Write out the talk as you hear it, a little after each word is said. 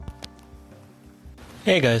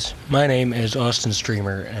Hey guys, my name is Austin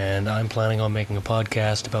Streamer, and I'm planning on making a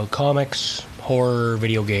podcast about comics, horror,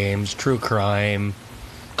 video games, true crime,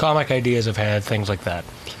 comic ideas I've had, things like that.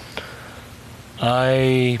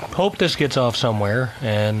 I hope this gets off somewhere,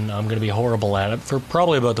 and I'm going to be horrible at it for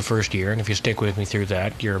probably about the first year, and if you stick with me through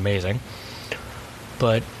that, you're amazing.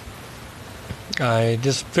 But I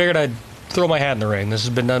just figured I'd throw my hat in the ring. This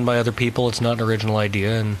has been done by other people, it's not an original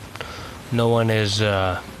idea, and no one is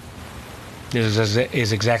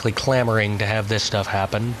exactly clamoring to have this stuff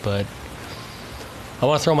happen, but I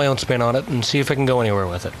want to throw my own spin on it and see if I can go anywhere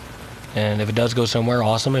with it. And if it does go somewhere,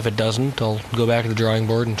 awesome. If it doesn't, I'll go back to the drawing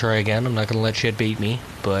board and try again. I'm not going to let shit beat me,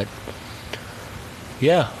 but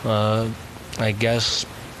yeah, I guess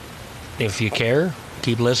if you care,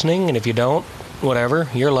 keep listening, and if you don't, whatever,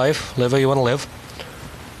 your life, live how you want to live.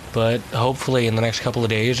 But hopefully in the next couple of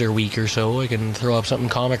days or week or so, I can throw up something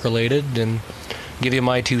comic related and give you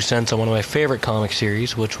my 2 cents on one of my favorite comic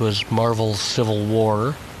series, which was Marvel's Civil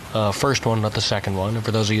War. First one, not the second one. And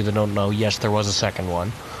for those of you that don't know, yes, there was a second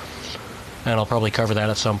one. And I'll probably cover that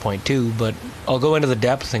at some point too, but I'll go into the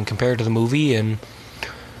depth and compare it to the movie, and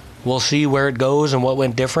we'll see where it goes and what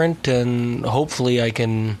went different, and hopefully I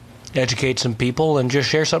can educate some people and just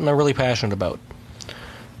share something I'm really passionate about.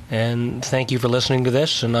 And thank you for listening to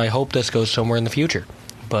this, and I hope this goes somewhere in the future.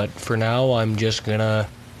 But for now, I'm just gonna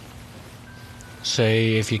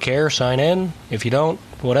say, if you care, sign in. If you don't,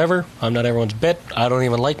 whatever. I'm not everyone's bit. I don't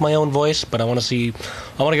even like my own voice, but I want to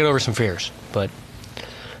get over some fears. But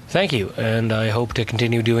thank you, and I hope to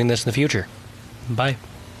continue doing this in the future. Bye.